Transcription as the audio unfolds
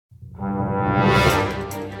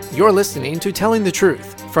You're listening to Telling the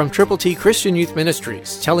Truth from Triple T Christian Youth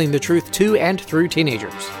Ministries, telling the truth to and through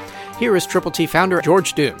teenagers. Here is Triple T founder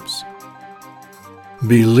George Dooms.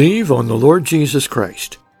 Believe on the Lord Jesus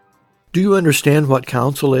Christ. Do you understand what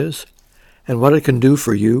counsel is and what it can do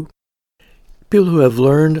for you? People who have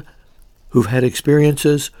learned, who've had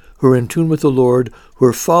experiences, who are in tune with the Lord, who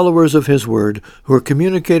are followers of His Word, who are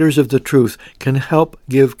communicators of the truth, can help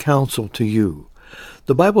give counsel to you.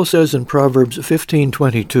 The Bible says in Proverbs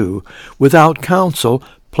 15:22, "Without counsel,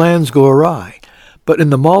 plans go awry, but in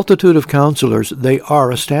the multitude of counselors they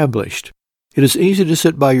are established." It is easy to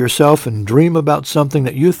sit by yourself and dream about something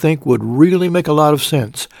that you think would really make a lot of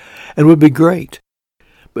sense and would be great,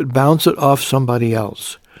 but bounce it off somebody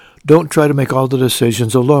else. Don't try to make all the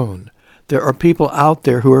decisions alone. There are people out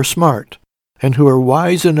there who are smart and who are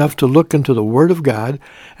wise enough to look into the Word of God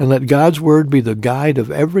and let God's Word be the guide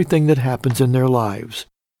of everything that happens in their lives.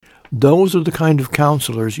 Those are the kind of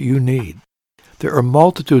counselors you need. There are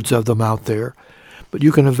multitudes of them out there, but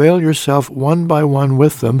you can avail yourself one by one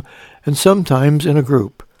with them and sometimes in a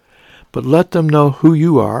group. But let them know who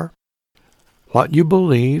you are, what you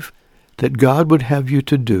believe that God would have you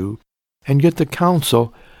to do, and get the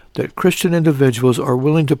counsel that Christian individuals are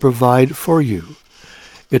willing to provide for you.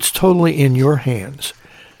 It's totally in your hands.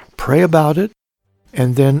 Pray about it,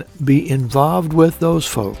 and then be involved with those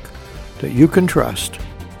folk that you can trust,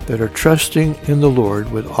 that are trusting in the Lord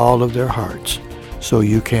with all of their hearts, so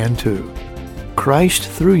you can too. Christ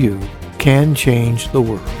through you can change the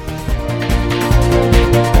world.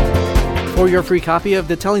 For your free copy of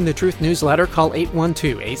the Telling the Truth newsletter, call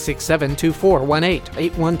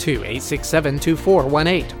 812-867-2418,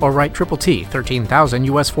 812-867-2418, or write Triple T, 13,000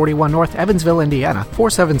 U.S. 41 North, Evansville, Indiana,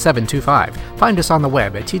 47725. Find us on the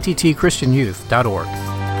web at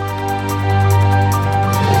tttchristianyouth.org.